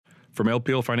From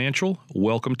LPL Financial,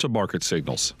 welcome to Market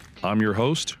Signals. I'm your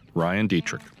host, Ryan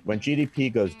Dietrich. When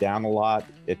GDP goes down a lot,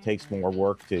 it takes more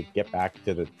work to get back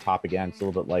to the top again. It's a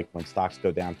little bit like when stocks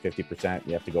go down 50%,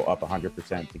 you have to go up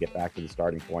 100% to get back to the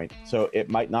starting point. So it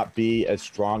might not be as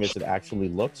strong as it actually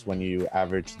looks when you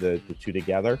average the two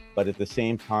together. But at the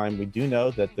same time, we do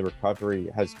know that the recovery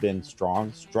has been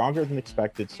stronger than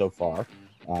expected so far.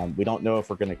 We don't know if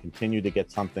we're going to continue to get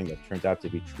something that turns out to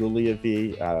be truly a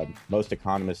V. Most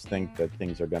economists think that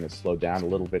things are going to slow down a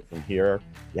little bit from here.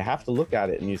 You have to look at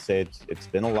it and you say it's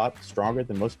been a lot stronger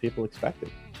than most people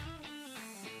expected.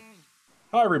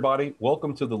 Hi, everybody.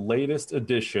 Welcome to the latest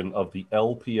edition of the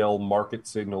LPL Market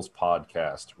Signals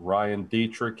podcast. Ryan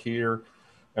Dietrich here.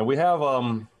 And we have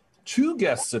two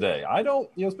guests today.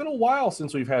 It's been a while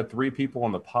since we've had three people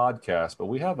on the podcast, but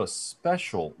we have a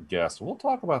special guest. We'll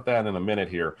talk about that in a minute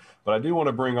here, but I do want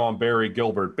to bring on Barry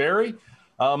Gilbert. Barry,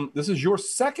 this is your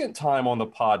second time on the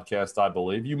podcast, I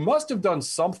believe. You must have done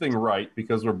something right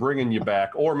because we're bringing you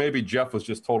back, or maybe Jeff was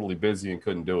just totally busy and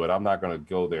couldn't do it. I'm not going to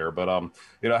go there, but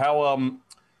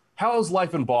how is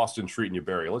life in Boston treating you,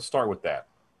 Barry? Let's start with that.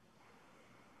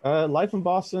 Life in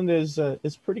Boston is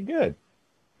pretty good.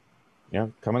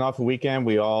 Coming off a weekend,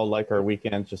 we all like our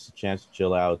weekends, just a chance to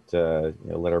chill out,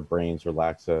 let our brains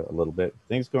relax a little bit.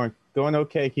 Things going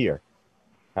okay here.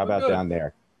 How about down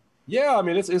there? Yeah, I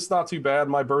mean, it's not too bad.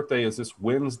 My birthday is this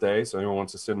Wednesday, so anyone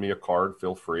wants to send me a card,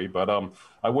 feel free. But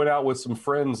I went out with some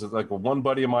friends. Like one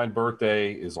buddy of mine's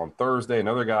birthday is on Thursday,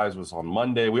 another guy's was on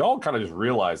Monday. We all kind of just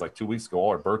realized like 2 weeks ago,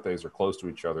 all our birthdays are close to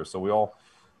each other. So we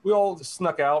all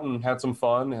snuck out and had some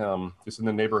fun, just in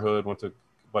the neighborhood, went to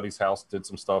buddy's house, did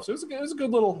some stuff. So it was a good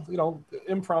little,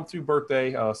 impromptu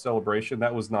birthday celebration.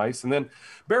 That was nice. And then,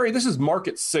 Barry, this is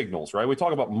Market Signals, right? We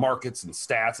talk about markets and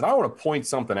stats, and I want to point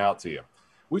something out to you.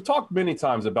 We've talked many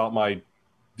times about my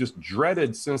just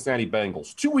dreaded Cincinnati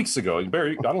Bengals. 2 weeks ago,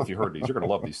 Barry, I don't know if you heard these. You're going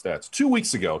to love these stats. 2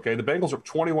 weeks ago, okay, the Bengals are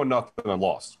 21-0 and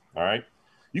lost, all right?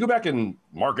 You go back in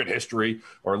market history,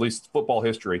 or at least football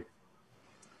history,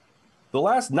 the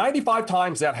last 95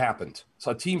 times that happened,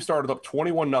 so a team started up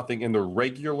 21-0 in the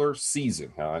regular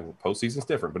season. Postseason's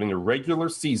different, but in the regular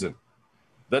season,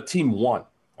 that team won.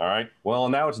 All right. Well,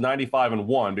 now it's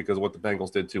 95-1 because of what the Bengals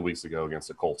did 2 weeks ago against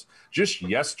the Colts. Just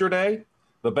yesterday,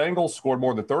 the Bengals scored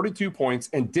more than 32 points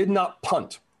and did not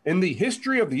punt. In the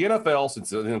history of the NFL,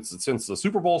 since the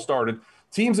Super Bowl started,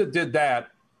 teams that did that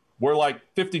were like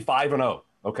 55-0.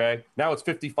 Okay. Now it's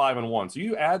 55-1. So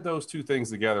you add those two things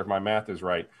together, if my math is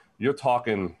right, you're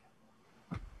talking,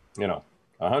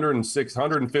 106,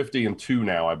 150-2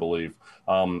 now, I believe,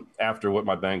 after what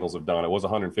my Bengals have done. It was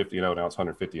 150-0, now it's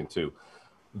 150-2.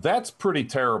 That's pretty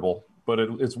terrible, but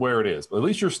it's where it is. But at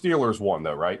least your Steelers won,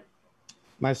 though, right?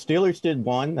 My Steelers did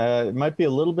one. It might be a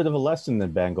little bit of a lesson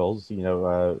than Bengals.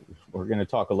 We're going to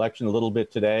talk election a little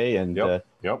bit today. And,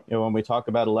 when we talk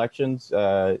about elections,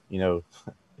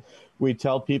 we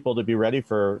tell people to be ready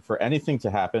for anything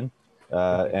to happen.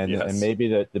 And maybe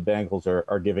that the Bengals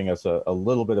are giving us a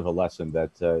little bit of a lesson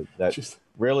that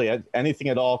really anything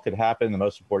at all could happen. The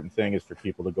most important thing is for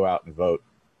people to go out and vote.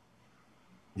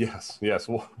 Yes.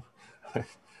 Well,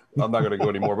 I'm not going to go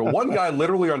anymore. But one guy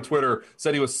literally on Twitter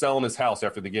said he was selling his house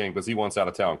after the game because he wants out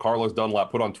of town. Carlos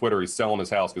Dunlap put on Twitter he's selling his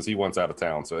house because he wants out of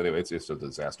town. So anyway, it's a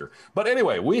disaster. But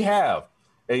anyway, we have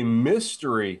a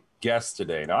mystery guest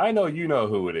today. Now, I know you know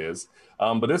who it is,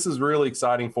 but this is really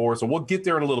exciting for us. So we'll get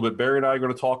there in a little bit. Barry and I are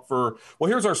going to talk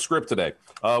here's our script today.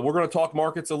 We're going to talk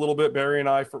markets a little bit, Barry and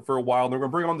I, for a while. And we're going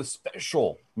to bring on the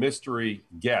special mystery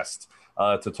guest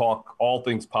to talk all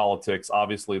things politics.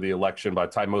 Obviously, the election, by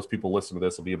the time most people listen to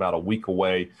this, will be about a week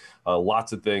away.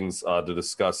 Lots of things to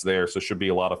discuss there, so it should be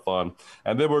a lot of fun.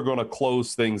 And then we're going to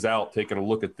close things out, taking a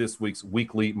look at this week's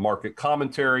weekly market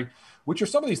commentary, which are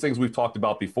some of these things we've talked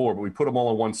about before, but we put them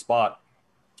all in one spot,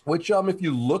 which if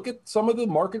you look at some of the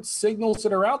market signals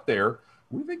that are out there,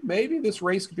 we think maybe this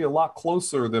race could be a lot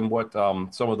closer than what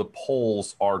some of the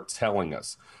polls are telling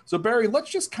us. So, Barry, let's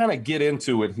just kind of get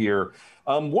into it here.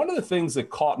 One of the things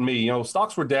that caught me,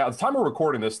 stocks were down. At the time we're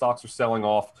recording this, stocks are selling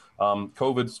off.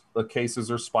 COVID cases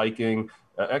are spiking.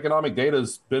 Economic data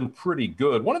has been pretty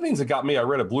good. One of the things that got me, I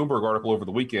read a Bloomberg article over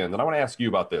the weekend, and I want to ask you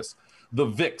about this. The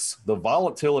VIX, the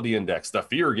volatility index, the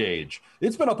fear gauge,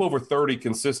 it's been up over 30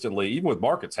 consistently, even with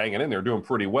markets hanging in there, doing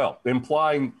pretty well,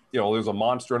 implying, there's a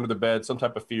monster under the bed, some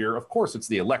type of fear. Of course, it's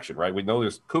the election, right? We know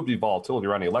could be volatility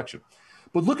around the election.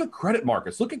 But look at credit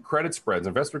markets. Look at credit spreads,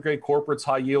 investment grade corporates,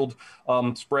 high yield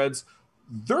spreads.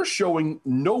 they're showing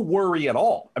no worry at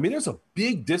all. I mean, there's a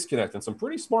big disconnect, and some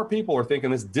pretty smart people are thinking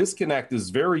this disconnect is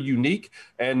very unique,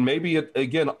 and maybe it,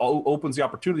 again, opens the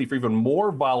opportunity for even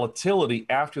more volatility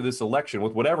after this election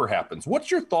with whatever happens. What's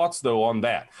your thoughts, though, on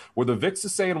that, where the VIX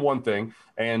is saying one thing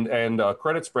and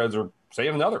credit spreads are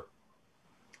saying another?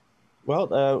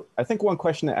 Well, I think one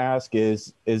question to ask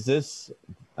is this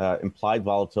implied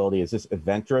volatility, is this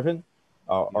event-driven?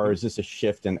 Or is this a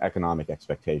shift in economic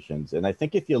expectations? And I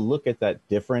think if you look at that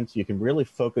difference, you can really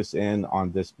focus in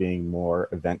on this being more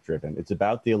event-driven. It's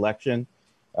about the election.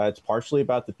 It's partially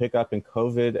about the pickup in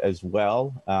COVID as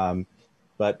well.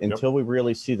 But until we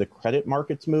really see the credit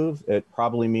markets move, it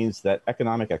probably means that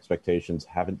economic expectations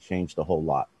haven't changed a whole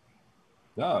lot.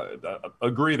 No,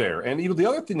 agree there. And the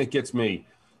other thing that gets me,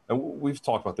 and we've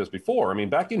talked about this before. I mean,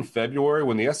 back in February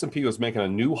when the S&P was making a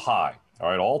new high, all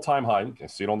right, all-time high. You can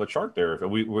see it on the chart there.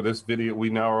 With this video,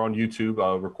 we now are on YouTube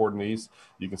recording these.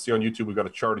 You can see on YouTube we've got a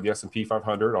chart of the S&P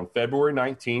 500 on February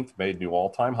 19th, made new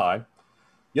all-time high.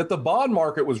 Yet the bond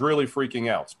market was really freaking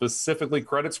out. Specifically,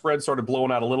 credit spreads started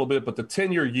blowing out a little bit, but the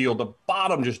 10-year yield, the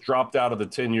bottom just dropped out of the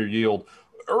 10-year yield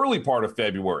early part of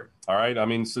February. All right, I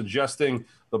mean, suggesting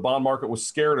the bond market was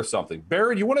scared of something.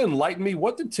 Barry, you want to enlighten me?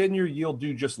 What did 10-year yield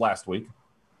do just last week?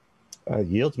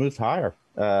 Yields moved higher.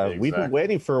 Exactly. We've been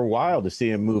waiting for a while to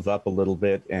see them move up a little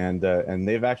bit, and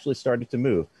they've actually started to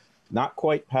move. Not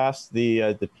quite past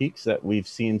the peaks that we've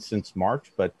seen since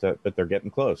March, but they're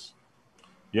getting close.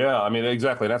 Yeah, I mean,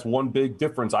 exactly. That's one big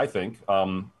difference, I think.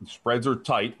 Spreads are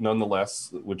tight,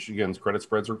 nonetheless, which, again, credit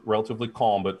spreads are relatively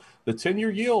calm. But the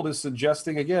 10-year yield is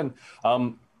suggesting, again,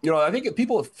 I think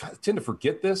people tend to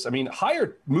forget this. I mean,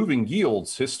 higher moving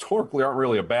yields historically aren't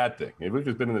really a bad thing. We've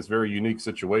just been in this very unique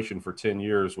situation for 10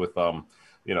 years with,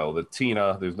 the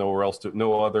TINA. There's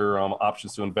no other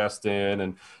options to invest in.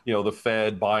 And, the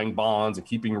Fed buying bonds and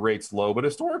keeping rates low. But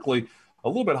historically, a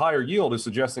little bit higher yield is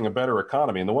suggesting a better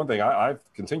economy. And the one thing I've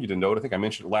continued to note, I think I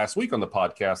mentioned it last week on the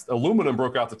podcast, aluminum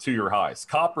broke out the 2-year highs.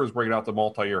 Copper is breaking out the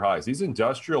multi-year highs. These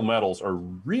industrial metals are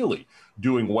really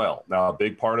doing well. Now, a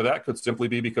big part of that could simply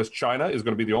be because China is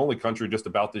going to be the only country just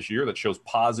about this year that shows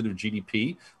positive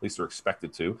GDP, at least they're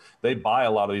expected to. They buy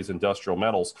a lot of these industrial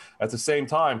metals. At the same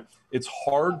time, it's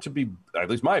hard to be, at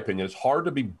least my opinion, it's hard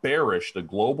to be bearish the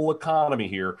global economy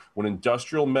here when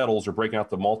industrial metals are breaking out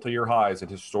the multi-year highs. And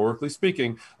historically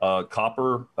speaking,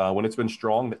 copper, when it's been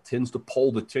strong, that tends to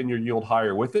pull the 10-year yield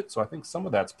higher with it. So I think some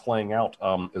of that's playing out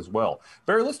as well.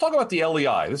 Barry, let's talk about the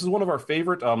LEI. This is one of our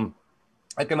favorite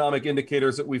economic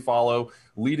indicators that we follow,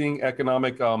 leading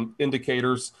economic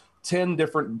indicators. 10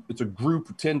 different, it's a group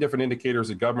of 10 different indicators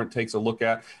the government takes a look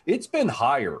at. It's been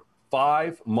higher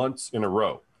 5 months in a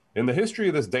row. In the history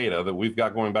of this data that we've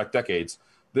got going back decades,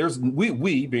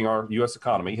 we being our U.S.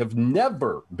 economy, have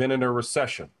never been in a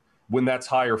recession when that's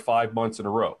higher 5 months in a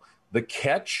row. The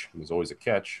catch, there's always a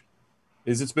catch,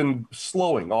 is it's been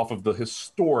slowing off of the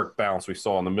historic bounce we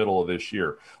saw in the middle of this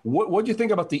year. What do you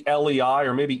think about the LEI,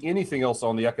 or maybe anything else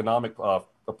on the economic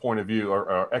point of view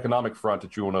or economic front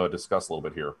that you want to discuss a little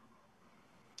bit here?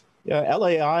 Yeah,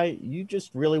 LAI, you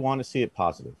just really want to see it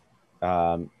positive.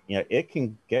 It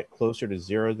can get closer to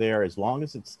zero there as long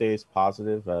as it stays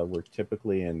positive. We're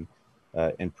typically in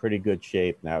pretty good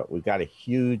shape. Now, we've got a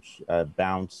huge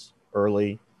bounce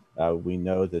early. We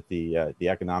know that the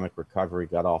economic recovery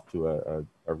got off to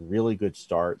a really good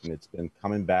start, and it's been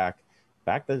coming back.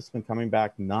 The fact that it's been coming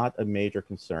back, not a major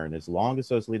concern. As long as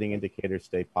those leading indicators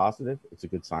stay positive, it's a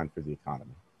good sign for the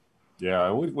economy.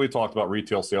 Yeah, we talked about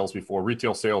retail sales before.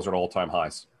 Retail sales are at all-time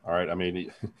highs. All right. I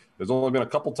mean, there's only been a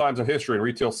couple times in history and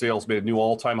retail sales made a new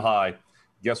all-time high.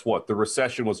 Guess what? The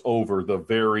recession was over the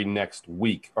very next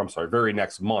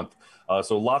month.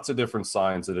 So lots of different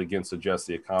signs that, again, suggest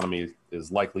the economy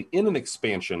is likely in an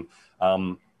expansion.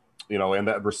 And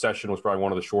that recession was probably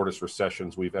one of the shortest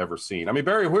recessions we've ever seen. I mean,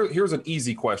 Barry, here's an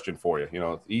easy question for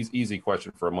you. Easy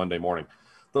question for a Monday morning.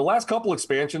 The last couple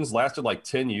expansions lasted like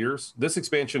 10 years. This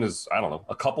expansion is, I don't know,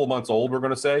 a couple months old, we're going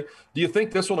to say. Do you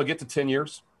think this one will get to 10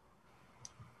 years?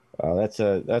 That's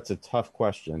a tough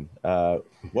question. Better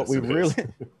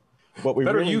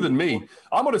you than me.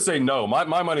 I'm going to say no. My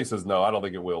money says no. I don't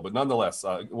think it will. But nonetheless,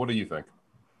 what do you think?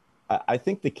 I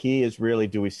think the key is really,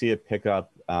 do we see a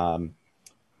pickup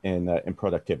in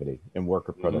productivity, in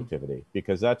worker productivity?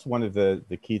 Because that's one of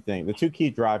the key things. The two key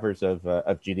drivers of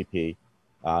GDP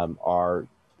are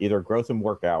either growth in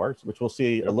work hours, which we'll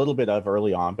see a little bit of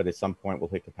early on, but at some point we'll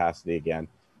hit capacity again.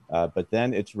 But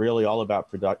then it's really all about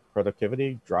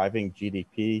productivity, driving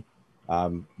GDP.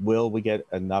 Will we get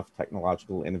enough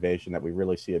technological innovation that we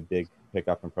really see a big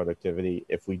pickup in productivity?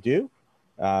 If we do,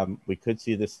 we could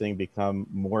see this thing become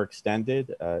more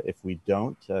extended. If we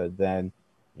don't, then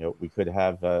We could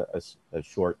have a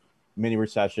short mini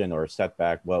recession or a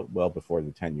setback well before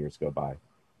the 10 years go by.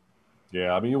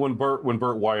 Yeah, I mean, when Burt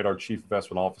Wyatt, our chief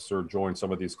investment officer, joined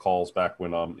some of these calls back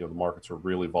when the markets were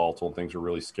really volatile and things were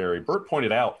really scary, Burt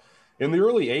pointed out in the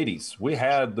early 80s, we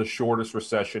had the shortest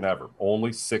recession ever,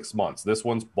 only 6 months. This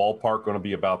one's ballpark going to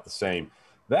be about the same.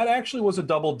 That actually was a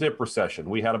double dip recession.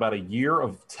 We had about a year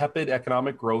of tepid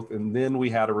economic growth, and then we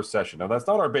had a recession. Now, that's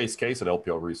not our base case at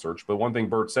LPL Research, but one thing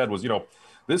Burt said was,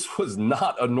 this was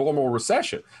not a normal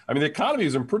recession. I mean, the economy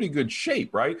is in pretty good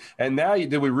shape, right? And now,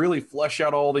 did we really flesh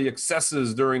out all the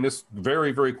excesses during this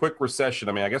very, very quick recession?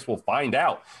 I mean, I guess we'll find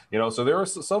out. So there are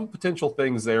some potential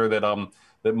things there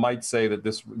that might say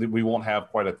that we won't have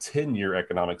quite a 10-year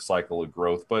economic cycle of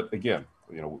growth. But again,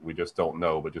 we just don't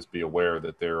know. But just be aware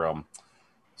that there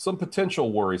some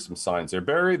potential worrisome signs there.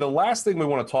 Barry, the last thing we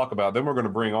want to talk about, then we're going to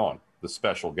bring on the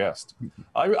special guest.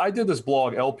 I did this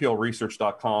blog,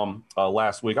 lplresearch.com,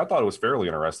 last week. I thought it was fairly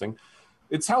interesting.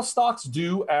 It's how stocks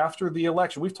do after the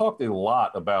election. We've talked a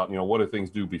lot about, what do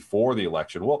things do before the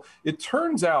election? Well, it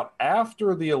turns out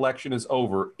after the election is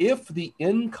over, if the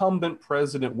incumbent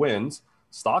president wins,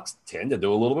 stocks tend to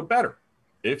do a little bit better.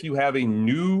 If you have a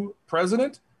new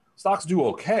president, stocks do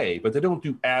okay, but they don't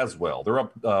do as well. They're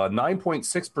up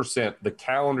 9.6% the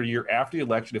calendar year after the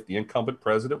election if the incumbent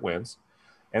president wins,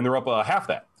 and they're up half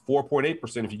that,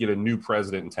 4.8% if you get a new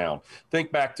president in town.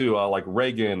 Think back to like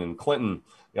Reagan and Clinton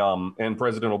and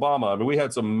President Obama. I mean, we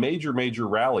had some major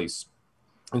rallies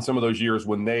in some of those years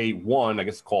when they won, I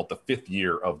guess call it the fifth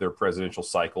year of their presidential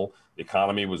cycle. The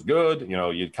economy was good.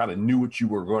 You kind of knew what you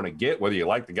were going to get, whether you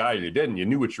liked the guy or you didn't, you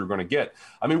knew what you were going to get.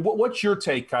 I mean, what's your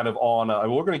take kind of on,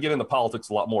 we're going to get into politics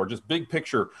a lot more, just big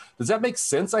picture. Does that make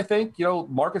sense? I think,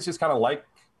 markets just kind of like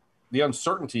the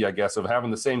uncertainty, I guess, of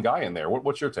having the same guy in there.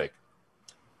 What's your take?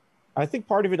 I think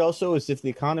part of it also is if the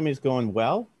economy is going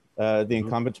well, the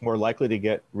incumbent's more likely to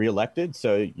get reelected.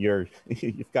 So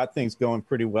you've got things going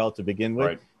pretty well to begin with.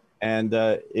 Right. And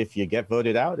if you get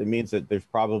voted out, it means that there's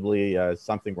probably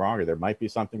something wrong, or there might be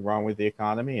something wrong with the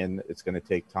economy, and it's going to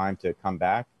take time to come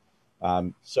back.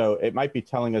 So it might be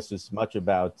telling us as much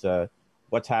about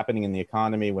what's happening in the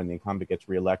economy when the incumbent gets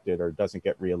reelected or doesn't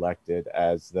get reelected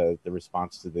as the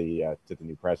response to the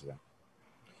new president.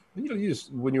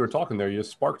 When you were talking there, you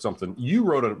just sparked something. You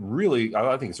wrote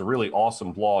I think it's a really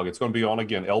awesome blog. It's going to be on,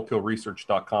 again,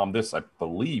 lplresearch.com this, I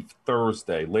believe,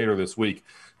 Thursday, later this week.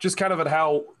 Just kind of at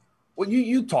how, what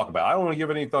you talk about. I don't want to give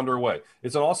any thunder away.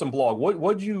 It's an awesome blog.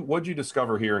 What'd you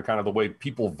discover here in kind of the way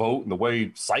people vote and the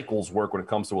way cycles work when it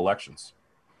comes to elections?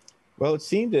 Well, it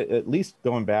seemed, at least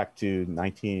going back to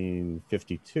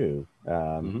 1952,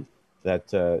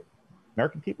 that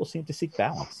American people seem to seek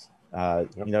balance.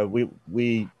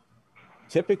 We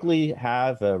typically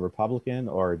have a Republican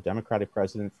or a Democratic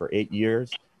president for 8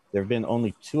 years. There have been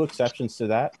only 2 exceptions to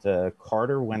that.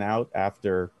 Carter went out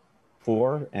after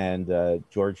 4, and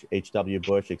George H.W.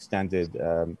 Bush extended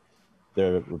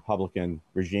the Republican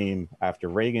regime after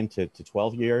Reagan to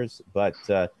 12 years. But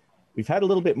we've had a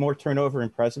little bit more turnover in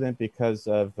president because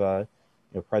of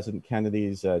President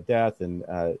Kennedy's death and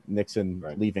Nixon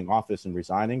leaving office and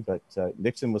resigning. But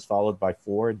Nixon was followed by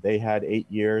Ford. They had 8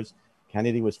 years.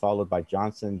 Kennedy was followed by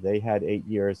Johnson. They had 8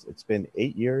 years. It's been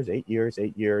 8 years.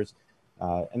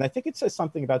 And I think it says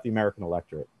something about the American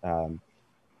electorate.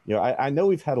 I know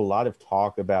we've had a lot of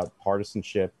talk about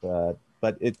partisanship,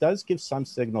 but it does give some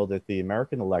signal that the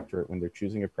American electorate, when they're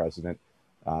choosing a president,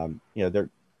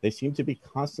 they seem to be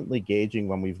constantly gauging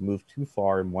when we've moved too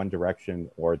far in one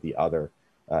direction or the other,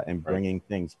 and bringing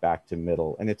things back to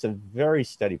middle. And it's a very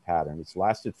steady pattern. It's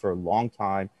lasted for a long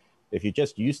time. If you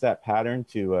just use that pattern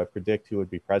to predict who would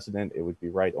be president, it would be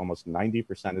right almost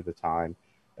 90% of the time.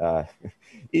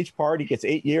 Each party gets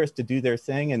 8 years to do their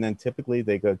thing, and then typically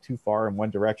they go too far in one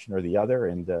direction or the other,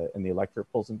 and the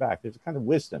electorate pulls them back. There's a kind of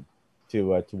wisdom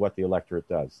to what the electorate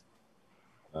does.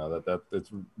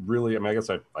 It's really, I mean, I guess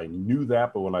I knew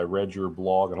that, but when I read your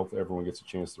blog, and hopefully everyone gets a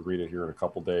chance to read it here in a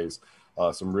couple days,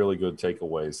 some really good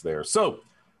takeaways there. So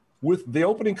with the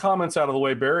opening comments out of the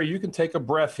way, Barry, you can take a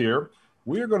breath here.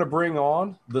 We are going to bring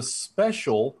on the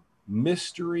special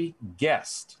mystery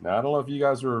guest. Now, I don't know if you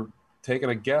guys were taking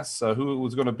a guess who it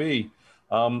was going to be.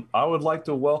 I would like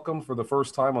to welcome for the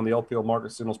first time on the LPL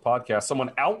Market Signals podcast, someone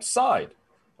outside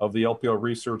of the LPL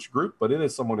Research Group, but it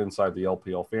is someone inside the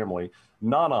LPL family.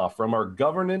 Nana from our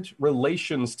government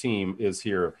relations team is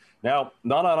here. Now,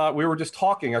 Nana, we were just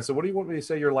talking. I said, what do you want me to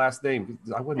say your last name?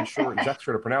 I wasn't sure exactly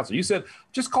how to pronounce it. You said,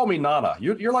 just call me Nana.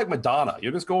 You're like Madonna.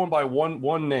 You're just going by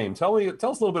one name. Tell us a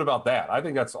little bit about that. I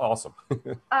think that's awesome.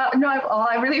 No,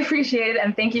 I really appreciate it.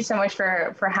 And thank you so much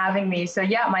for having me. So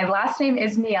yeah, my last name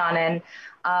is Nianen.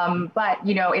 But,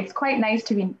 it's quite nice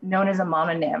to be known as a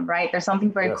mononym, right? There's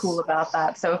something very cool about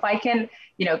that. So if I can,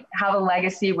 have a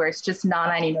legacy where it's just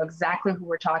Nana and you know exactly who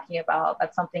we're talking about,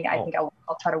 that's something I think I'll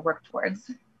try to work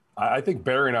towards. I think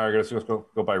Barry and I are going to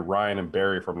go by Ryan and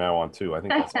Barry from now on too. I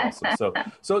think that's awesome.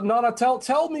 So Nana,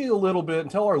 tell me a little bit and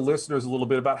tell our listeners a little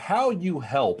bit about how you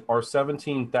help our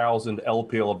 17,000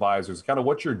 LPL advisors, kind of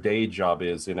what your day job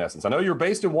is in essence. I know you're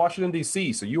based in Washington,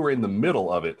 D.C., so you are in the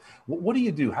middle of it. What do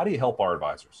you do? How do you help our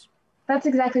advisors? That's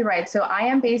exactly right. So I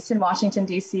am based in Washington,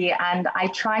 D.C., and I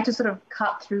try to sort of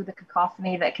cut through the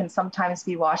cacophony that can sometimes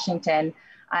be Washington.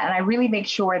 And I really make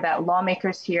sure that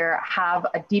lawmakers here have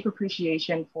a deep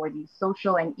appreciation for the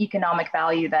social and economic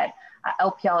value that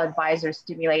LPL advisors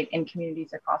stimulate in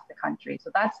communities across the country. So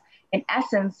that's, in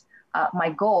essence,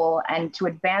 my goal. And to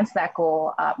advance that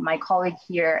goal, my colleague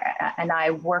here and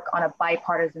I work on a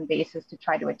bipartisan basis to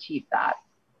try to achieve that.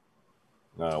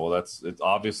 Well, it's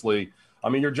obviously, I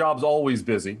mean, your job's always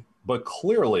busy, but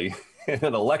clearly in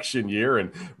an election year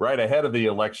and right ahead of the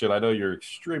election, I know you're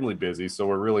extremely busy. So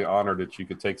we're really honored that you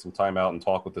could take some time out and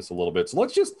talk with us a little bit. So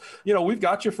let's just, we've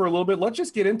got you for a little bit. Let's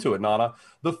just get into it, Nana.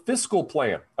 The fiscal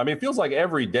plan. I mean, it feels like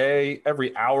every day,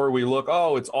 every hour we look,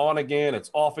 oh, it's on again, it's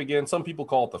off again. Some people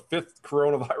call it the fifth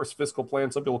coronavirus fiscal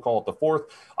plan. Some people call it the fourth.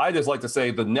 I just like to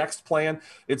say the next plan.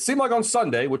 It seemed like on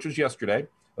Sunday, which was yesterday,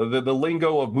 the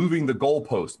lingo of moving the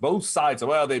goalpost. Both sides,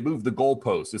 well, they moved the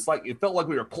goalpost. It's like, it felt like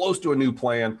we were close to a new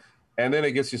plan. And then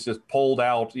it gets just pulled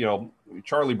out,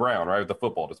 Charlie Brown, right, with the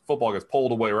football. The football gets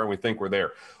pulled away right when we think we're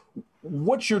there.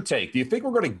 What's your take? Do you think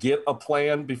we're going to get a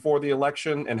plan before the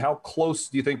election? And how close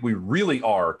do you think we really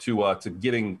are to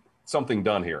getting something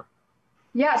done here?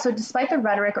 Yeah, so despite the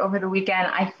rhetoric over the weekend,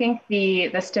 I think the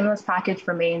stimulus package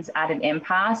remains at an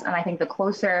impasse. And I think the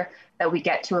closer that we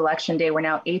get to Election Day, we're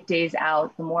now 8 days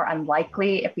out, the more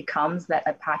unlikely it becomes that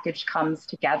a package comes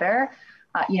together.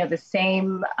 The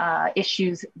same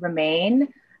issues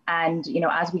remain. And,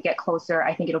 as we get closer,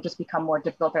 I think it'll just become more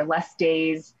difficult. There are less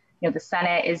days. The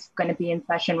Senate is going to be in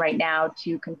session right now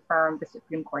to confirm the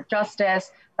Supreme Court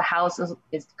justice. The House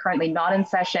is currently not in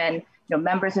session.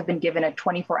 Members have been given a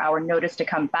 24-hour notice to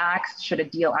come back should a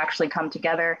deal actually come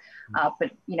together.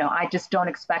 But, I just don't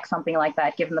expect something like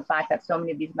that, given the fact that so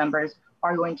many of these members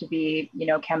are going to be,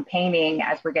 campaigning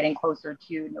as we're getting closer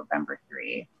to November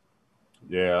 3.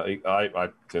 Yeah, I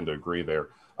tend to agree there.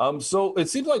 So it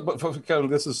seems like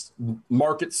this is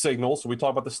market signals. So we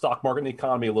talk about the stock market and the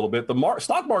economy a little bit. The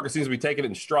stock market seems to be taking it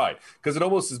in stride because it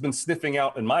almost has been sniffing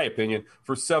out, in my opinion,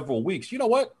 for several weeks. You know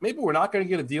what? Maybe we're not going to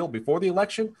get a deal before the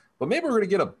election, but maybe we're going to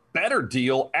get a better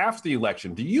deal after the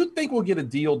election. Do you think we'll get a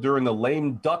deal during the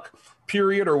lame duck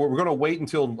period, or we're going to wait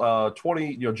until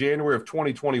January of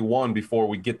 2021 before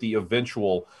we get the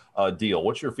eventual deal?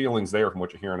 What's your feelings there from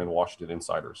what you're hearing in Washington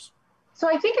insiders? So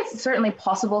I think it's certainly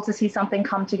possible to see something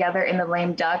come together in the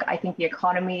lame duck. I think the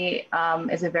economy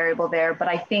is a variable there, but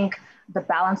I think the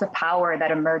balance of power that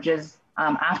emerges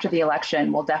after the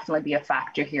election will definitely be a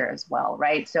factor here as well,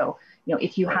 right? So,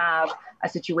 if you have a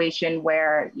situation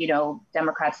where,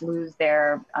 Democrats lose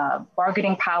their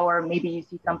bargaining power, maybe you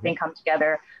see something come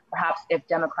together. Perhaps if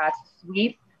Democrats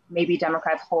sweep, maybe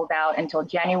Democrats hold out until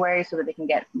January so that they can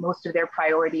get most of their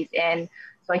priorities in.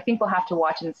 So I think we'll have to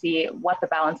watch and see what the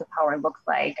balance of power looks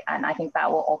like. And I think that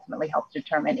will ultimately help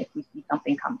determine if we see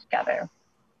something come together.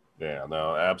 Yeah,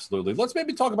 no, absolutely. Let's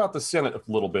maybe talk about the Senate a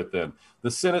little bit then.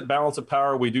 The Senate balance of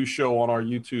power, we do show on our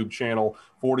YouTube channel,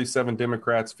 47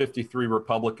 Democrats, 53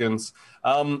 Republicans.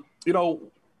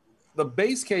 The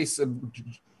base case,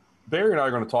 Barry and I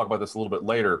are going to talk about this a little bit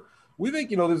later. We think,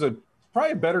 there's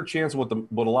probably a better chance of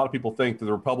what a lot of people think that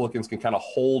the Republicans can kind of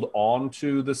hold on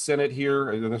to the Senate here.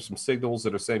 And there's some signals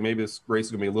that are saying maybe this race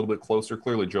is going to be a little bit closer.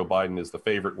 Clearly, Joe Biden is the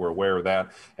favorite. We're aware of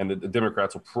that. And the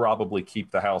Democrats will probably keep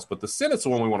the House. But the Senate's the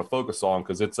one we want to focus on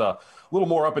because it's a little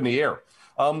more up in the air.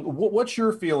 What's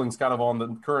your feelings kind of on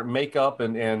the current makeup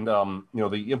and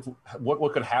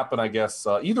what could happen, I guess,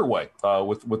 either way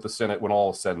with the Senate when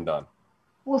all is said and done?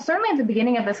 Well, certainly at the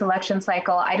beginning of this election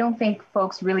cycle, I don't think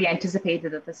folks really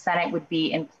anticipated that the Senate would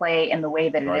be in play in the way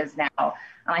that it is now.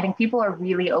 And I think people are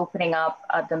really opening up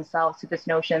themselves to this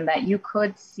notion that you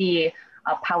could see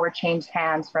power change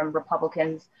hands from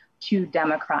Republicans to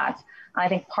Democrats. And I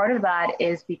think part of that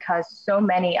is because so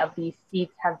many of these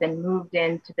seats have been moved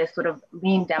into this sort of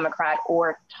lean Democrat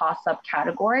or toss-up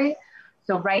category.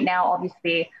 So right now,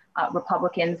 obviously,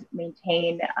 Republicans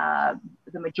maintain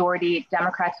the majority.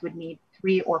 Democrats would need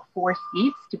 3 or 4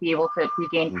 seats to be able to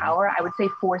regain power. I would say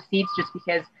 4 seats just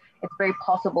because it's very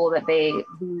possible that they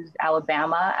lose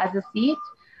Alabama as a seat.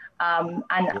 And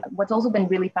what's also been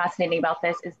really fascinating about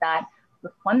this is that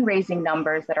the fundraising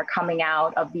numbers that are coming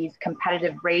out of these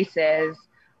competitive races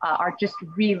are just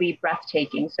really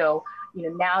breathtaking. So,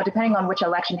 now depending on which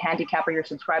election handicapper you're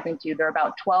subscribing to, there are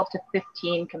about 12 to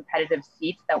 15 competitive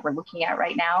seats that we're looking at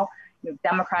right now.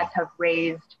 Democrats have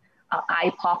raised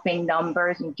eye-popping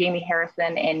numbers, and Jamie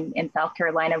Harrison in South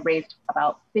Carolina raised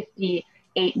about $58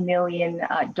 million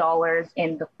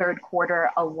in the third quarter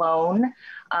alone.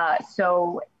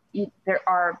 So there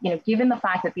are, given the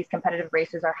fact that these competitive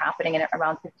races are happening in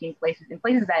around 15 places, in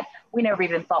places that we never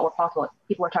even thought were possible.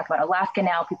 People are talking about Alaska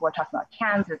now, people are talking about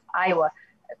Kansas, Iowa,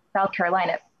 South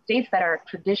Carolina, states that are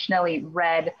traditionally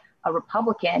red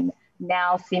Republican.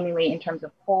 Now seemingly in terms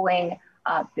of polling,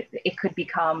 it could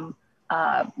become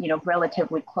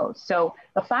relatively close. So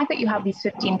the fact that you have these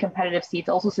 15 competitive seats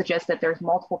also suggests that there's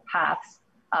multiple paths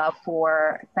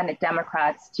for Senate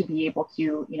Democrats to be able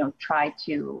to, try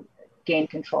to gain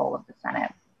control of the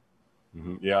Senate.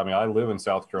 Yeah, I mean, I live in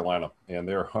South Carolina, and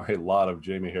there are a lot of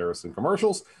Jamie Harrison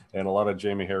commercials and a lot of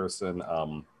Jamie Harrison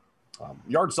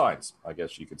yard signs, I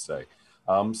guess you could say.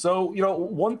 So,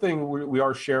 one thing we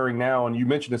are sharing now, and you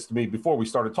mentioned this to me before we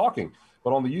started talking,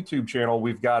 but on the YouTube channel,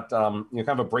 we've got kind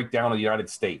of a breakdown of the United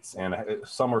States, and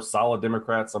some are solid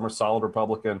Democrats, some are solid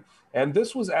Republican. And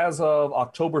this was as of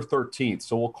October 13th,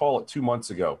 so we'll call it 2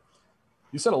 months ago.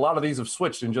 You said a lot of these have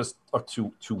switched in just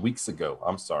 2 weeks ago.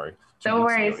 I'm sorry. No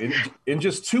worries. In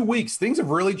just 2 weeks, things have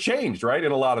really changed, right?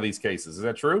 In a lot of these cases. Is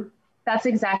that true? That's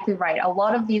exactly right. A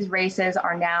lot of these races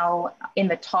are now in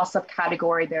the toss-up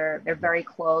category. They're very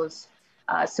close.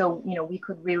 So, we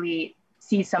could really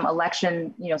see some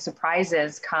election,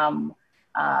 surprises come,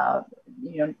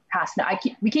 past.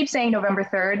 We keep saying November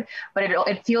 3rd, but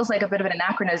it feels like a bit of an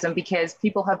anachronism because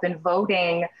people have been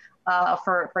voting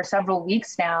for several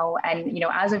weeks now. And,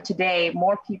 as of today,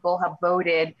 more people have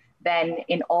voted than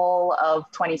in all of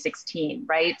 2016,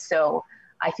 right? So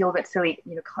I feel a bit silly,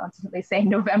 constantly saying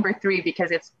November 3 because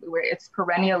it's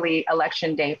perennially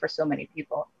election day for so many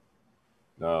people.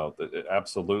 No,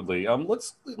 absolutely.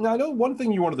 Now I know one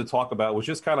thing you wanted to talk about was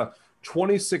just kind of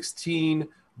 2016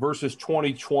 versus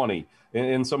 2020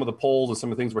 in some of the polls and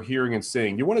some of the things we're hearing and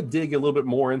seeing. You want to dig a little bit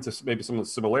more into maybe some of the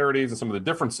similarities and some of the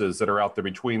differences that are out there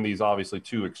between these obviously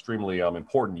 2 extremely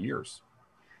important years.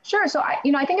 Sure. So, I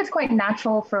think it's quite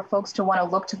natural for folks to want to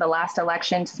look to the last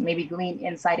election to maybe glean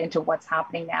insight into what's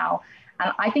happening now.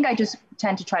 And I think I just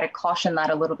tend to try to caution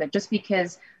that a little bit, just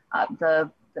because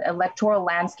the electoral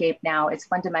landscape now is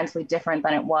fundamentally different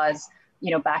than it was,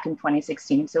 back in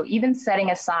 2016. So even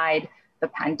setting aside the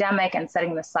pandemic and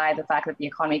setting aside the fact that the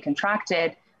economy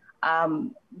contracted,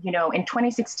 in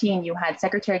 2016, you had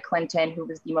Secretary Clinton, who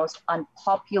was the most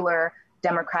unpopular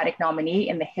Democratic nominee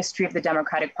in the history of the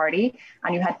Democratic Party.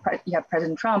 And you have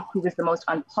President Trump, who was the most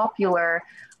unpopular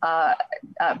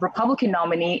Republican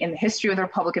nominee in the history of the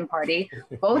Republican Party,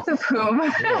 both of whom...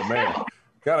 Oh, man.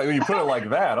 God, you put it like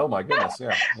that. Oh, my goodness.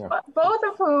 Yeah. Both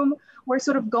of whom were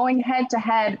sort of going head to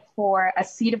head for a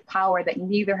seat of power that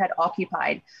neither had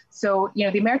occupied. So,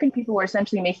 the American people were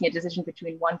essentially making a decision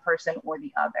between one person or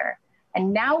the other.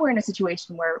 And now we're in a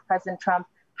situation where President Trump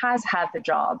has had the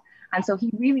job. And so he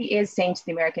really is saying to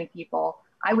the American people,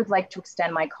 I would like to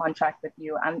extend my contract with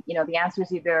you. And, the answer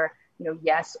is either,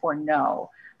 yes or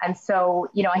no. And so,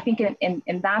 I think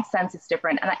in that sense, it's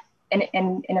different. And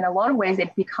in a lot of ways,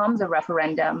 it becomes a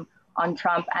referendum on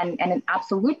Trump. And in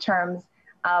absolute terms,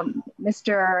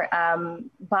 Mr.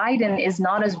 Biden is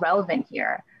not as relevant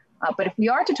here. But if we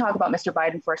are to talk about Mr.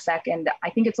 Biden for a second, I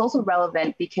think it's also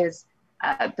relevant because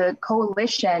the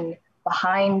coalition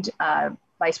behind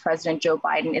Vice President Joe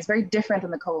Biden is very different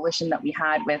than the coalition that we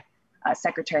had with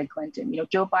Secretary Clinton.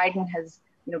 Joe Biden has,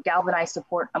 galvanized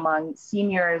support among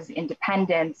seniors,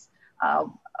 independents,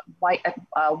 white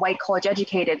college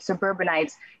educated,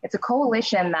 suburbanites. It's a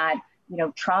coalition that,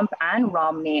 Trump and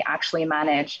Romney actually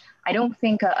managed. I don't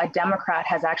think a Democrat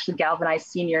has actually galvanized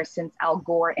seniors since Al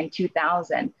Gore in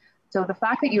 2000. So the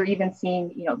fact that you're even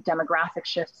seeing, demographic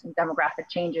shifts and demographic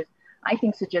changes, I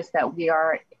think suggests that we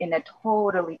are in a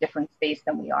totally different space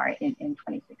than we are in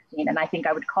 2016. And I think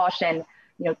I would caution,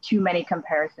 too many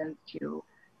comparisons to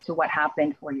what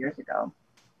happened 4 years ago.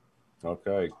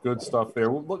 Okay, good stuff there.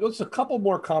 Well, just a couple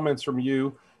more comments from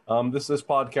you. This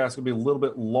podcast will be a little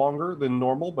bit longer than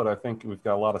normal, but I think we've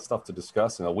got a lot of stuff to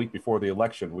discuss. And a week before the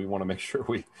election, we want to make sure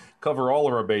we cover all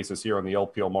of our bases here on the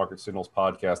LPL Market Signals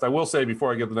podcast. I will say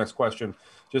before I get to the next question,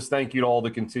 just thank you to all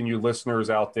the continued listeners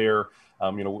out there.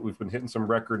 We've been hitting some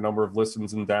record number of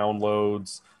listens and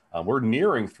downloads. We're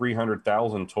nearing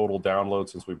 300,000 total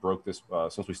downloads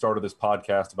since we started this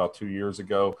podcast about 2 years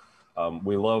ago.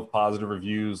 We love positive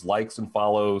reviews, likes and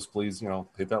follows. Please,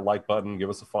 hit that like button, give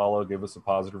us a follow, give us a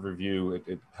positive review.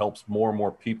 It helps more and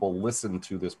more people listen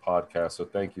to this podcast. So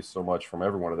thank you so much from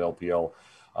everyone at LPL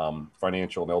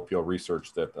Financial and LPL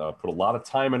Research that put a lot of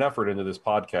time and effort into this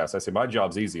podcast. I say my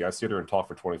job's easy. I sit here and talk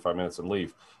for 25 minutes and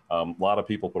leave. A lot of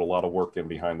people put a lot of work in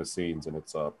behind the scenes, and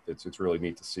it's really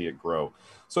neat to see it grow.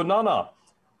 So Nana,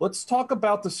 let's talk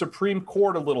about the Supreme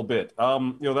Court a little bit.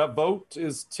 That vote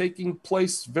is taking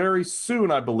place very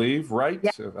soon, I believe, right?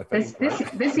 Yeah. I think,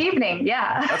 this evening,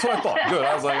 yeah. That's what I thought. Good.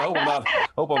 I was like, I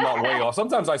hope I'm not way off.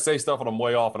 Sometimes I say stuff and I'm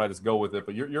way off and I just go with it,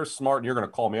 but you're smart and you're going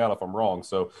to call me out if I'm wrong.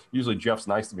 So usually Jeff's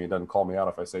nice to me and doesn't call me out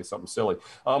if I say something silly.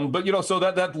 So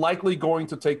that likely going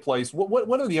to take place.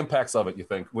 What are the impacts of it, you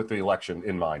think, with the election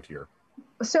in mind here?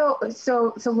 So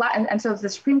the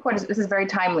Supreme Court this is very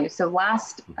timely. So I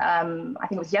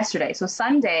think it was yesterday. So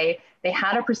Sunday, they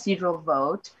had a procedural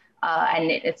vote, and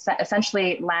it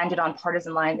essentially landed on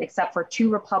partisan lines, except for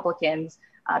two Republicans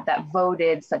that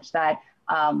voted such that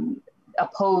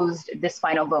opposed this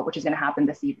final vote, which is going to happen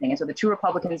this evening. And so the two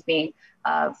Republicans being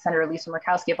Senator Lisa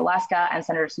Murkowski of Alaska and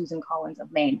Senator Susan Collins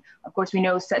of Maine. Of course, we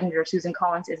know Senator Susan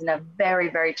Collins is in a very,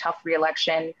 very tough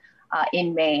reelection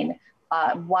in Maine.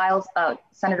 While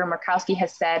Senator Murkowski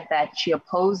has said that she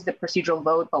opposed the procedural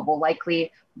vote, but will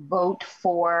likely vote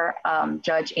for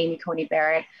Judge Amy Coney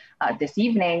Barrett this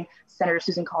evening, Senator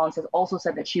Susan Collins has also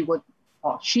said that she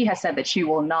has said that she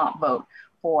will not vote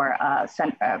for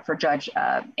Judge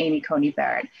Amy Coney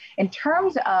Barrett. In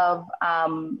terms of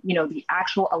the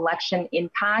actual election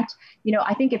impact,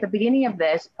 I think at the beginning of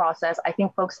this process, I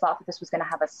think folks thought that this was going to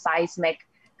have a seismic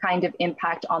kind of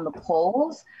impact on the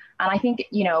polls. And I think,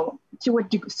 to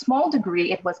a small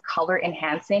degree, it was color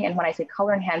enhancing. And when I say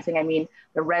color enhancing, I mean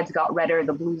the reds got redder,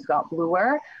 the blues got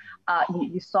bluer.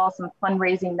 You saw some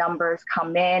fundraising numbers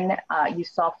come in. You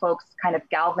saw folks kind of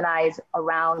galvanize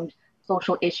around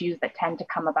social issues that tend to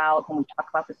come about when we talk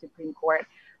about the Supreme Court.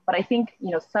 But I think,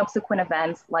 subsequent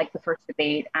events like the first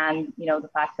debate and, the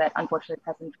fact that unfortunately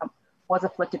President Trump was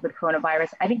afflicted with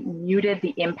coronavirus, I think muted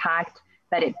the impact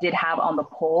that it did have on the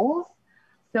polls.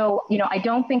 So, I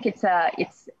don't think it's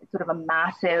sort of a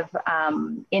massive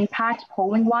impact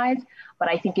polling wise, but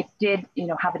I think it did,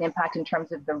 have an impact in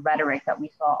terms of the rhetoric that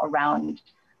we saw around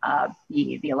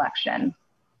the election.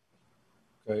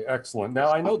 Okay, excellent.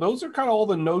 Now, I know those are kind of all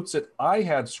the notes that I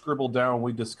had scribbled down when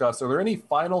we discussed. Are there any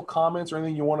final comments or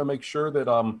anything you want to make sure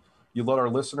that you let our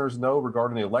listeners know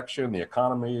regarding the election, the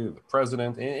economy, the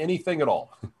president, anything at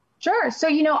all? Sure. So,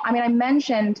 I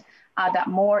mentioned that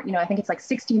more, I think it's like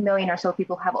 60 million or so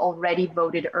people have already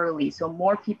voted early. So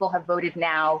more people have voted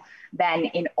now than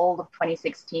in all of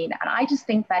 2016. And I just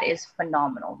think that is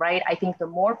phenomenal, right? I think the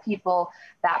more people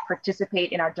that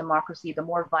participate in our democracy, the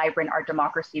more vibrant our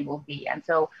democracy will be. And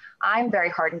so I'm very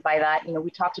heartened by that. We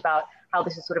talked about how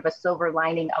this is sort of a silver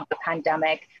lining of the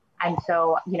pandemic. And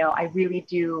so, I really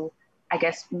do, I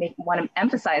guess, want to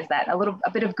emphasize that a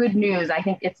bit of good news. I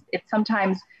think it's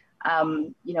sometimes,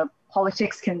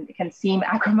 politics can seem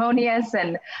acrimonious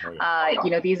and,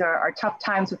 these are tough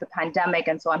times with the pandemic.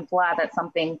 And so I'm glad that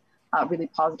something really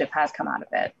positive has come out of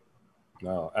it.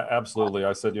 No, absolutely.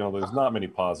 I said, there's not many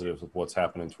positives with what's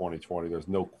happened in 2020. There's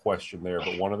no question there.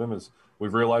 But one of them is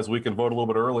we've realized we can vote a little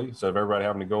bit early instead of everybody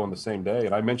having to go on the same day.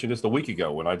 And I mentioned just a week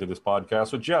ago when I did this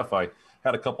podcast with Jeff, I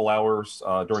had a couple hours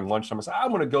during lunchtime. I said, I'm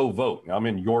going to go vote. Now, I'm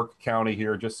in York County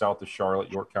here, just south of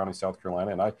Charlotte, York County, South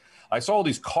Carolina. And I saw all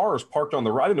these cars parked on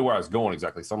the right. I didn't know where I was going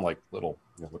exactly. Some like little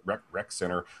rec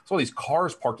center. So all these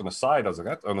cars parked on the side. I was like,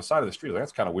 that's on the side of the street. Like,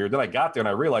 that's kind of weird. Then I got there and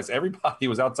I realized everybody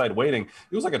was outside waiting.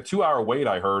 It was like a 2-hour wait,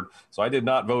 I heard. So I did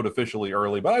not vote officially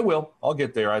early, but I will. I'll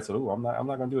get there. I said, I'm not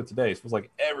going to do it today. So it was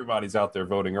like everybody's out there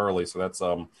voting early. So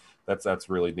that's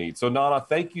really neat. So Nana,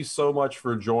 thank you so much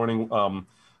for joining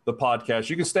the podcast.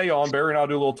 You can stay on. Barry and I'll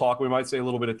do a little talk. We might say a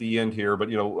little bit at the end here,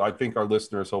 but I think our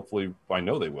listeners, hopefully, I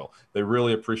know they will. They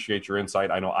really appreciate your insight.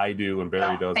 I know I do, and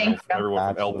Barry does.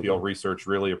 Everyone from LPL Research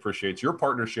really appreciates your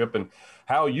partnership and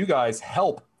how you guys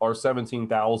help our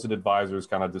 17,000 advisors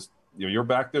kind of just, you're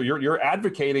back there, you're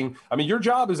advocating. I mean, your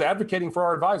job is advocating for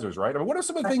our advisors, right? I mean, what are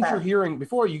some of the things you're hearing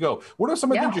before you go? What are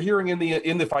some of the things you're hearing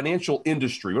in the financial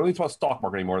industry? We don't need to talk about stock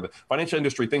market anymore. The financial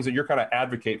industry, things that you're kind of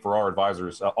advocate for our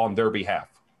advisors on their behalf.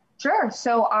 Sure.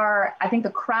 So I think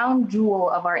the crown jewel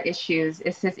of our issues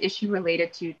is this issue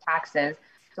related to taxes.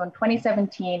 So in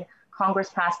 2017,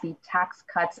 Congress passed the Tax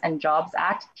Cuts and Jobs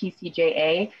Act,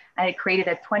 TCJA, and it created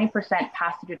a 20%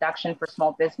 pass-through deduction for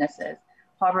small businesses.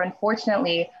 However,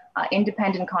 unfortunately,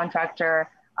 independent contractor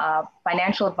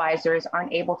financial advisors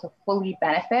aren't able to fully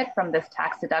benefit from this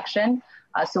tax deduction.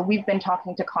 So we've been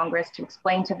talking to Congress to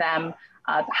explain to them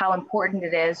how important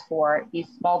it is for these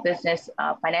small business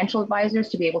financial advisors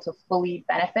to be able to fully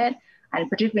benefit. And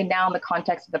particularly now in the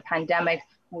context of the pandemic,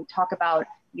 when we talk about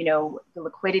the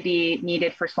liquidity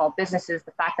needed for small businesses,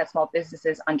 the fact that small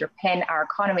businesses underpin our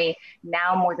economy,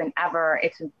 now more than ever,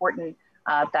 it's important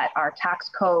that our tax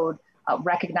code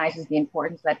recognizes the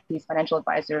importance that these financial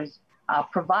advisors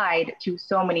provide to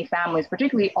so many families,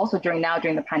 particularly also during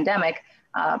the pandemic.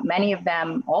 Many of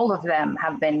them, all of them,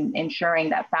 have been ensuring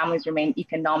that families remain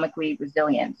economically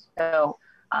resilient. So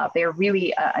they're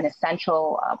really an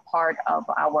essential part of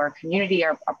our community,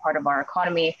 or part of our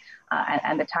economy,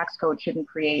 and the tax code shouldn't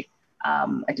create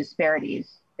disparities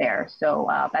there. So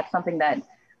that's something that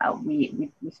we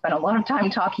spent a lot of time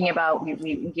talking about.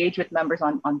 We engage with members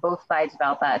on both sides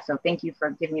about that. So thank you for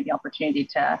giving me the opportunity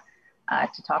to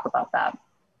talk about that.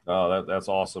 Oh, that's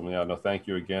awesome. Yeah, no, thank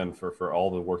you again for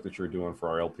all the work that you're doing for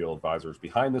our LPL advisors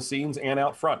behind the scenes and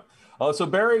out front. So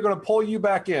Barry, going to pull you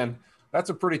back in. That's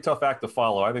a pretty tough act to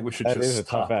follow. I think we should just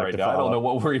stop right now. I don't know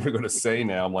what we're even going to say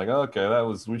now. I'm like, okay,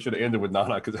 we should have ended with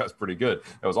Nana, because that's pretty good.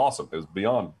 That was awesome. It was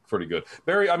beyond pretty good.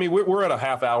 Barry, I mean, we're at a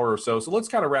half hour or so let's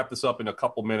kind of wrap this up in a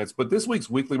couple minutes. But this week's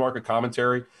weekly market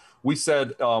commentary, we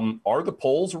said, are the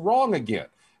polls wrong again?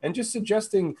 And just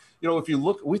suggesting, if you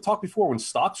look, we talked before, when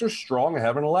stocks are strong ahead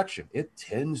of an election, it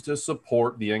tends to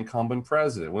support the incumbent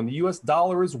president. When the U.S.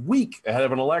 dollar is weak ahead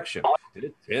of an election,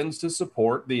 it tends to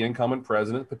support the incumbent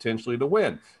president potentially to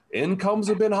win. Incomes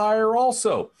have been higher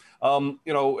also,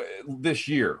 this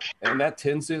year, and that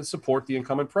tends to support the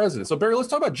incumbent president. So, Barry, let's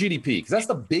talk about GDP, because that's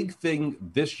the big thing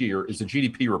this year is the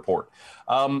GDP report.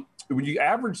 When you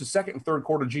average the second and third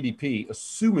quarter GDP,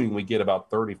 assuming we get about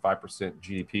 35%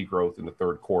 GDP growth in the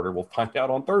third quarter, we'll find out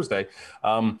on Thursday,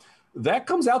 that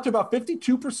comes out to about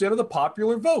 52% of the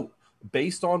popular vote,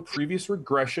 based on previous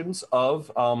regressions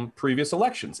of previous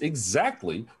elections,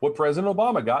 exactly what President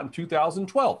Obama got in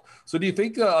 2012. So do you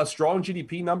think a strong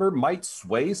GDP number might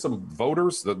sway some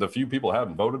voters, the few people who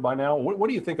haven't voted by now? What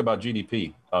do you think about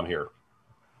GDP here?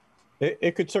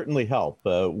 It could certainly help.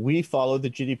 We follow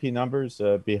the GDP numbers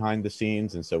behind the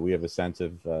scenes, and so we have a sense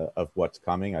of what's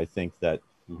coming. I think that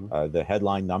the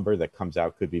headline number that comes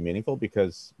out could be meaningful,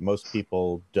 because most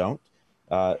people don't.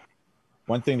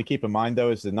 One thing to keep in mind,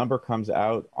 though, is the number comes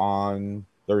out on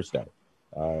Thursday,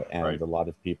 and right. A lot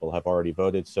of people have already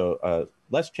voted. So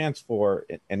less chance for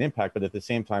an impact, but at the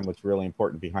same time, what's really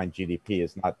important behind GDP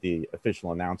is not the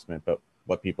official announcement, but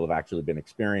what people have actually been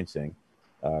experiencing.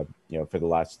 For the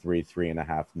last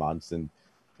 3.5 months. And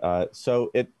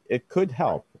so it could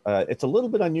help. It's a little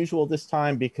bit unusual this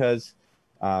time, because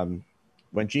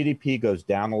when GDP goes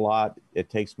down a lot, it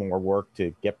takes more work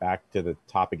to get back to the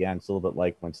top again. It's a little bit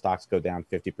like when stocks go down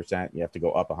 50%, you have to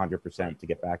go up 100% to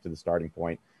get back to the starting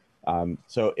point.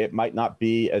 So it might not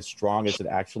be as strong as it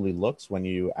actually looks when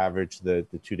you average the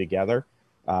two together.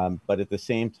 But at the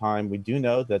same time, we do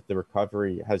know that the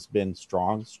recovery has been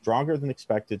stronger than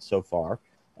expected so far.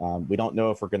 We don't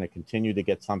know if we're going to continue to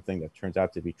get something that turns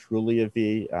out to be truly a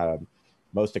V.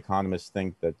 Most economists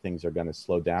think that things are going to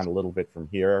slow down a little bit from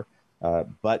here.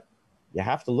 But you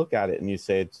have to look at it and you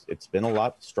say it's been a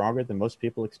lot stronger than most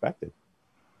people expected.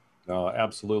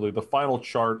 Absolutely. The final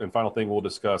chart and final thing we'll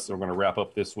discuss, and we're going to wrap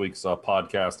up this week's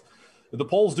podcast. The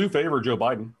polls do favor Joe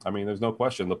Biden. I mean, there's no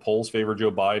question. The polls favor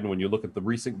Joe Biden. When you look at the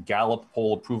recent Gallup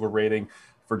poll approval rating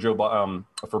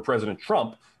for President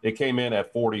Trump, it came in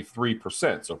at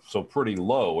 43%, so pretty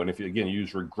low. And if you, again,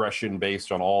 use regression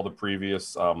based on all the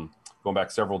previous, going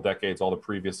back several decades, all the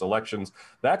previous elections,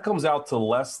 that comes out to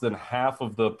less than half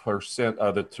of the percent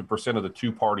of the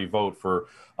two-party vote for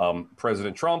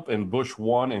President Trump. And Bush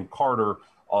 1 and Carter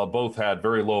both had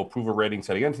very low approval ratings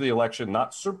heading into the election.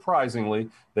 Not surprisingly,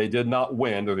 they did not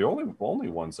win. They're the only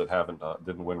ones that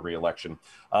didn't win re-election.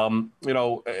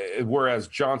 Whereas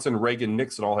Johnson, Reagan,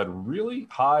 Nixon all had really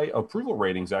high approval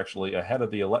ratings actually ahead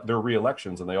of their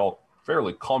re-elections, and they all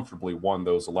fairly comfortably won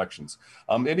those elections.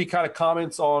 Any kind of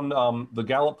comments on the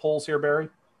Gallup polls here, Barry?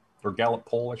 Or Gallup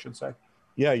poll, I should say.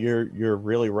 Yeah, you're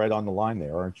really right on the line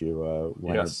there, aren't you?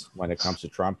 When it comes to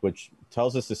Trump, which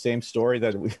tells us the same story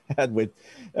that we had with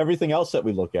everything else that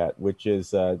we look at, which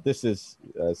is this is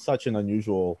such an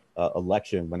unusual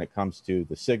election when it comes to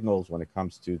the signals, when it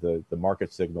comes to the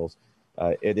market signals.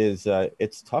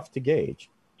 It's tough to gauge.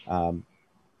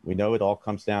 we know it all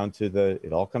comes down to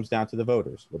the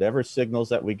voters. Whatever signals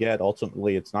that we get,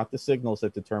 ultimately, it's not the signals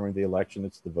that determine the election;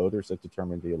 it's the voters that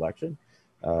determine the election.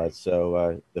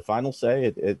 So the final say,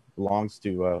 it belongs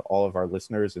to all of our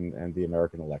listeners and the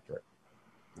American electorate.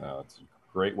 It's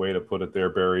a great way to put it there,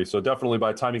 Barry. So definitely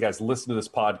by the time you guys listen to this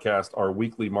podcast, our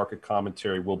weekly market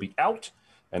commentary will be out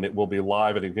and it will be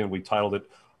live. And again, we titled it,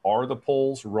 "Are the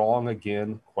Polls Wrong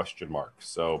Again?" ?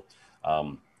 So,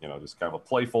 just kind of a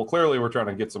playful, clearly we're trying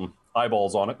to get some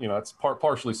eyeballs on it. That's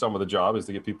partially some of the job is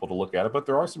to get people to look at it, but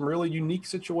there are some really unique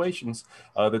situations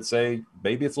that say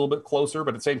maybe it's a little bit closer,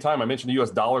 but at the same time, I mentioned the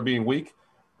US dollar being weak.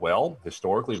 Well,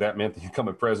 historically, that meant the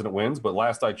incumbent president wins. But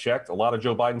last I checked, a lot of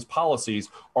Joe Biden's policies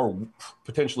are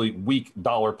potentially weak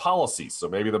dollar policies. So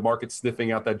maybe the market's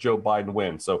sniffing out that Joe Biden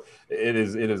wins. So it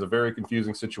is a very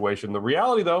confusing situation. The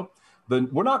reality, though,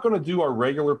 we're not going to do our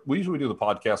we usually do the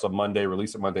podcast on Monday,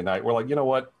 release it Monday night. We're like, you know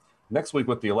what? Next week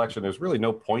with the election, there's really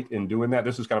no point in doing that.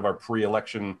 This is kind of our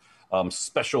pre-election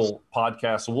special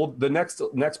podcast. So the next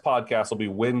podcast will be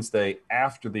Wednesday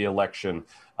after the election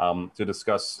to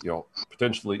discuss,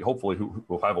 potentially, hopefully, who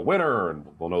will have a winner and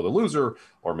we'll know the loser,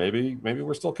 or maybe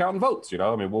we're still counting votes.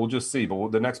 We'll just see.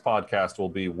 But the next podcast will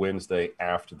be Wednesday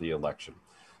after the election.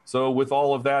 So with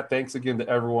all of that, thanks again to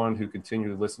everyone who continued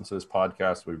to listen to this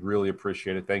podcast. We really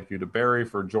appreciate it. Thank you to Barry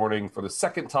for joining for the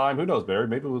second time. Who knows, Barry?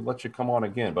 Maybe we'll let you come on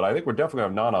again. But I think we're definitely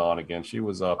going to have Nana on again. She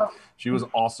was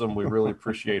awesome. We really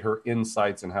appreciate her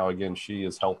insights and how, again, she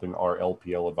is helping our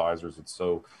LPL advisors. It's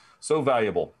so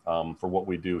valuable for what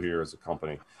we do here as a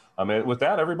company. With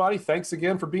that, everybody, thanks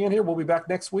again for being here. We'll be back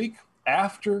next week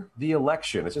after the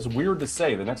election. It's just weird to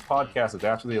say the next podcast is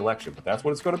after the election, but that's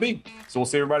what it's going to be. So we'll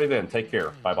see everybody then. Take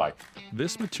care. Bye-bye.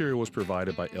 This material was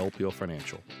provided by LPL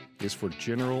Financial, is for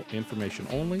general information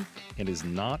only, and is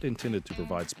not intended to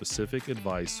provide specific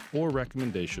advice or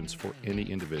recommendations for any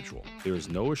individual. There is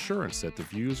no assurance that the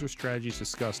views or strategies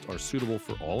discussed are suitable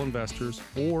for all investors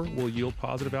or will yield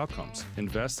positive outcomes.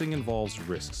 Investing involves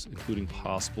risks, including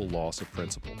possible loss of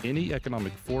principal. Any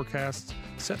economic forecasts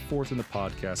set forth in the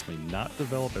podcast may not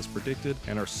develop as predicted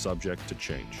and are subject to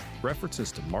change. References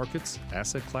to markets,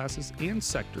 asset classes, and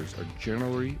sectors are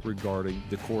generally regarding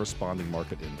the corresponding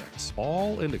market index.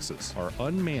 All indexes are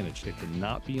unmanaged and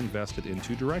cannot be invested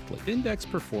into directly. Index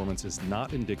performance is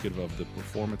not indicative of the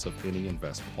performance of any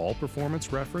investment. All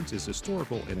performance reference is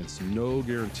historical and it's no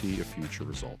guarantee of future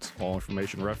results. All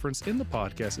information referenced in the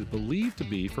podcast is believed to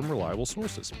be from reliable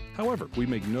sources. However, we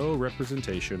make no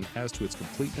representation as to its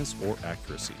completeness or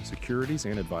accuracy. Securities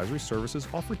and advisory services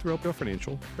offered through LPL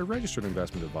Financial, a registered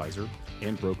investment advisor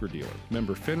and broker-dealer.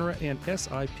 Member FINRA and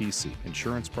SIPC.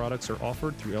 Insurance products are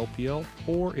offered through LPL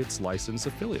or its licensed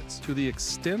affiliates. To the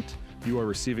extent you are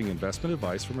receiving investment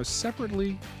advice from a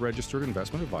separately registered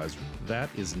investment advisor that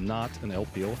is not an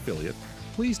LPL affiliate,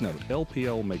 please note,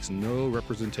 LPL makes no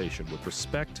representation with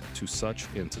respect to such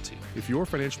entity. If your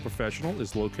financial professional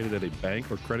is located at a bank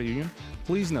or credit union,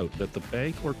 please note that the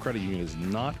bank or credit union is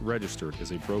not registered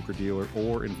as a broker-dealer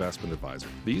or investment advisor.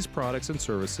 These products and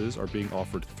services are being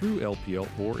offered through LPL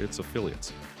or its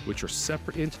affiliates, which are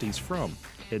separate entities from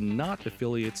and not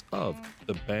affiliates of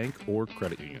the bank or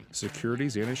credit union.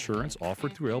 Securities and insurance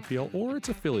offered through LPL or its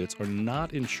affiliates are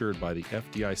not insured by the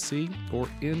FDIC or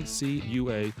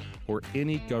NCUA or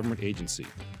any government agency.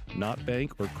 Not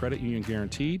bank or credit union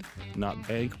guaranteed, not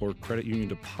bank or credit union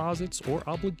deposits or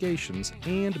obligations,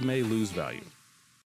 and may lose value.